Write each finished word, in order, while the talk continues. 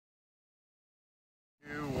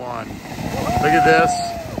2, 1. Look at this.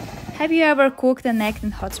 Have you ever cooked an egg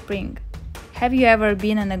in hot spring? Have you ever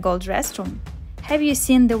been in a gold restroom? Have you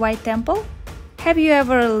seen the White Temple? Have you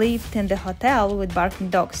ever lived in the hotel with barking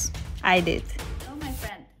dogs? I did. Hello my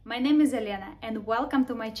friend, my name is Elena and welcome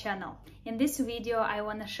to my channel. In this video I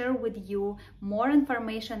want to share with you more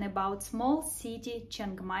information about small city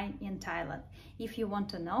Chiang Mai in Thailand. If you want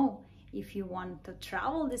to know, if you want to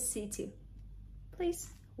travel this city, please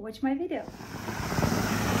watch my video.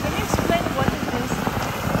 Can you explain what is this?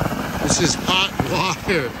 This is hot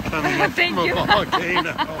water coming up from a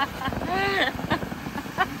volcano.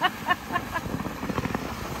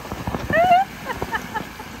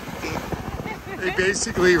 They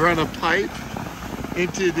basically run a pipe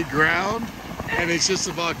into the ground and it's just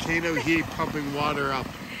a volcano heat pumping water up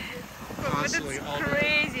constantly. But it's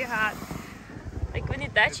crazy hot. Like when you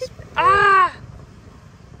touch it, ah!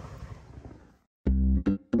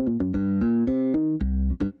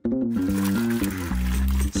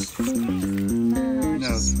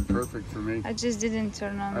 No, it's perfect for me. I just didn't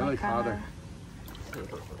turn on the camera. Hotter.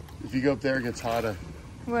 If you go up there, it gets hotter.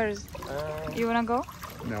 Where is you wanna go?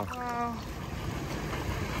 No. Wow.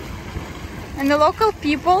 And the local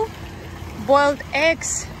people boiled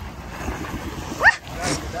eggs.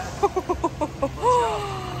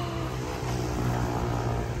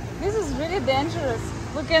 This is really dangerous.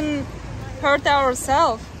 We can hurt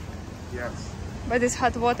ourselves. Yes. By this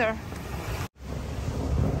hot water.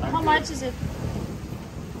 How much is it?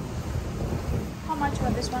 How much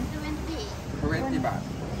for this one? 20 baht.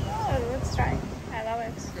 Oh, let's try. I love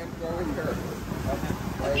it. You can go with her.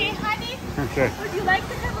 Okay, honey. Okay. Would you like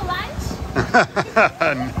to have a lunch?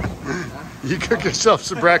 You cook yourself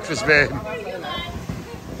some breakfast, babe.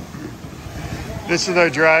 This is our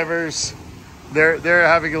drivers. They're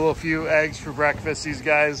having a little few eggs for breakfast. These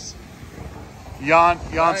guys.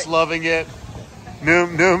 Jan's loving it.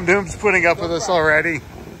 Noom's putting up with us already.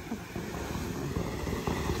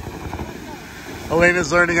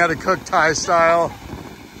 Elena's learning how to cook Thai style.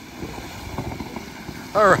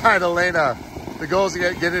 All right, Elena. The goal is to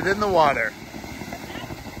get it in the water.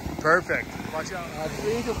 Perfect. Watch out.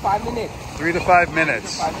 3 to 5 minutes. 3 to 5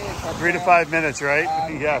 minutes. 3 to 5 minutes, right?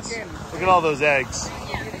 Yes. Look at all those eggs.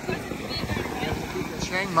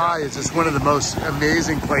 Chiang Mai is just one of the most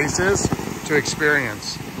amazing places to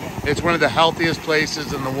experience. It's one of the healthiest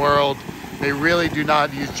places in the world. They really do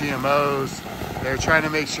not use GMOs. They're trying to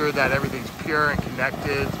make sure that everything's pure and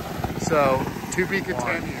connected. So, to be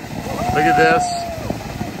continued. Look at this.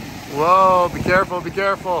 Whoa, be careful, be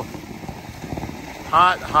careful.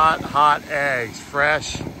 Hot eggs.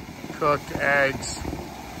 Fresh, cooked eggs.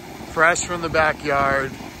 Fresh from the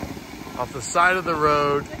backyard, off the side of the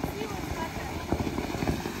road.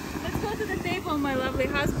 Let's go to the table, my lovely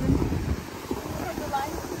husband.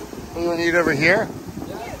 You want to eat over here?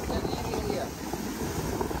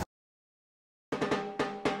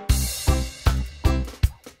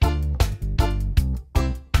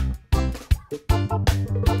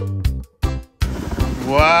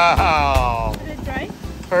 Wow. Is it dry?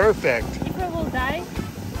 Perfect. If I will die,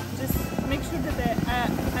 just make sure that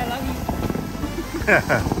I love you.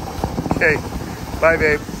 Okay. Bye,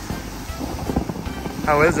 babe.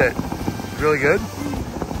 How is it? Really good?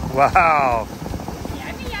 Wow.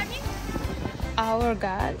 Yummy, yummy. Our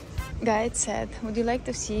guide said, would you like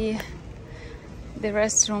to see the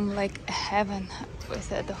restroom like heaven? We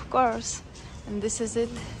said, of course. And this is it.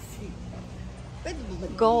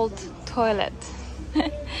 Gold toilet.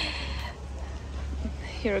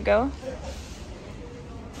 Here we go.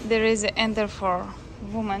 There is an enter for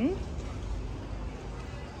woman.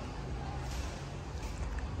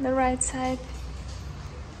 The right side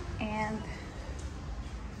and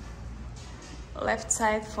left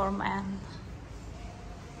side for man.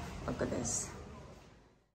 Look at this.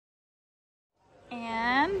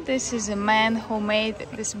 And this is a man who made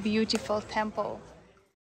this beautiful temple.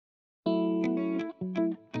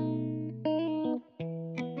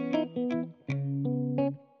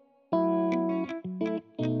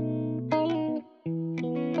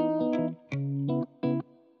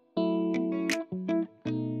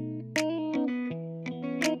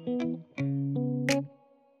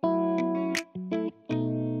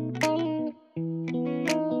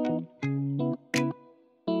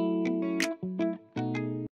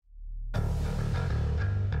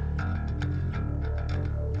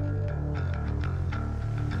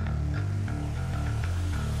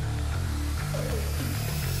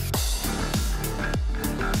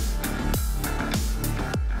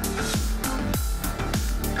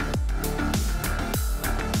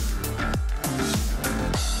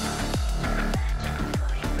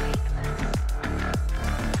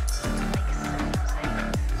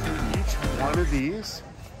 of these,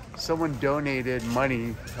 someone donated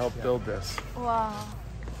money to help build this. Wow.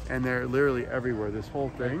 And they're literally everywhere, this whole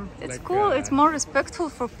thing. It's like, cool. It's more respectful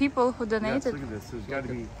for people who donated. Yes, look at this. There's got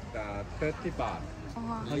to be 30 baht.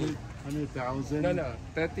 100,000. No,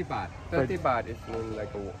 30 baht. 30 baht is mean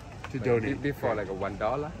like to donate. Before like a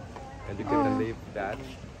 $1, and you can leave that.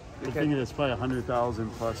 I'm thinking it's probably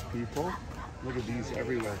 100,000 plus people. Look at these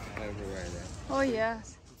everywhere. Everywhere there. Oh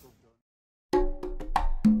yes.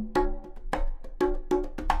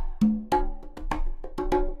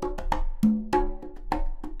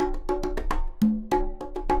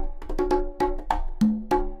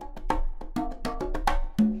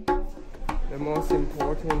 The most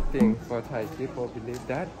important thing for Thai people believe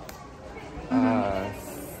that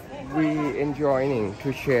we enjoying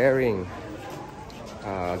to sharing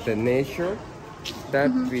the nature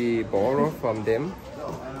that we borrow from them,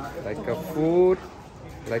 like a food,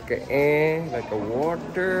 like a air, like a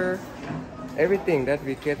water, everything that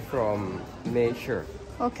we get from nature.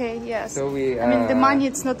 Okay, yes. So we, I mean, the money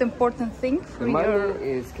it's not important thing. The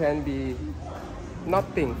money can be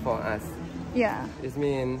nothing for us. Yeah. It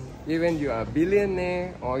means even you are a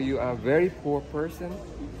billionaire or you are a very poor person,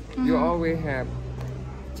 you always have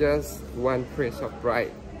just one piece of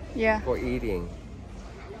bread for eating.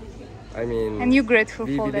 I mean, and you're grateful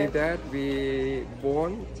we for believe that. We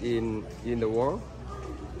born in the world.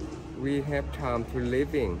 We have time to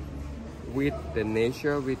living with the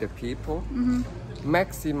nature, with the people.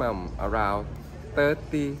 Maximum around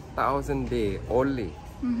 30,000 days only.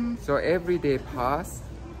 So every day pass,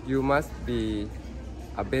 you must be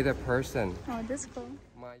a better person. Oh, that's cool.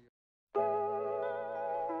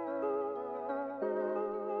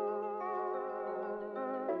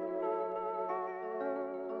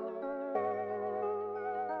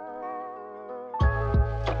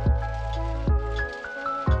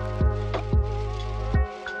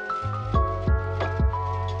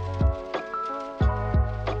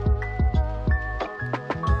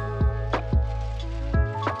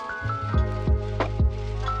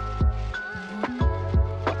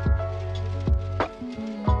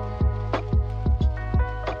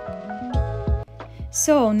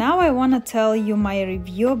 So now I want to tell you my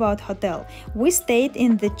review about hotel. We stayed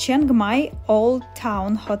in the Chiang Mai Old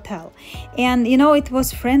Town Hotel, and you know, it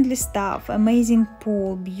was friendly staff, amazing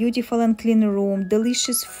pool, beautiful and clean room,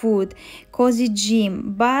 delicious food, cozy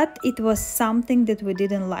gym, but it was something that we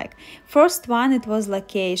didn't like. First one, it was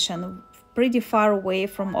location, pretty far away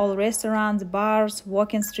from all restaurants, bars,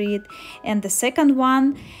 walking street. And the second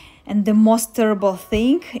one, and the most terrible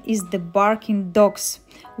thing, is the barking dogs.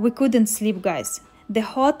 We couldn't sleep, guys. The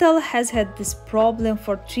hotel has had this problem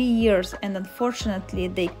for 3 years, and unfortunately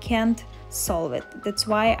they can't solve it. That's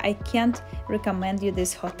why I can't recommend you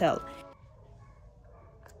this hotel.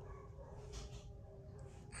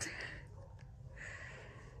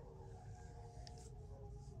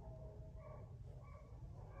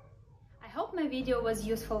 I hope my video was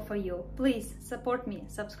useful for you. Please support me,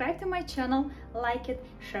 subscribe to my channel, like it,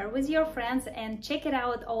 share with your friends, and check it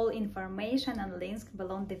out. All information and links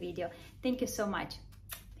below the video. Thank you so much.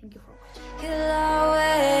 Thank you for watching. You'll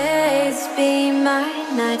always be my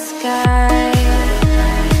night sky.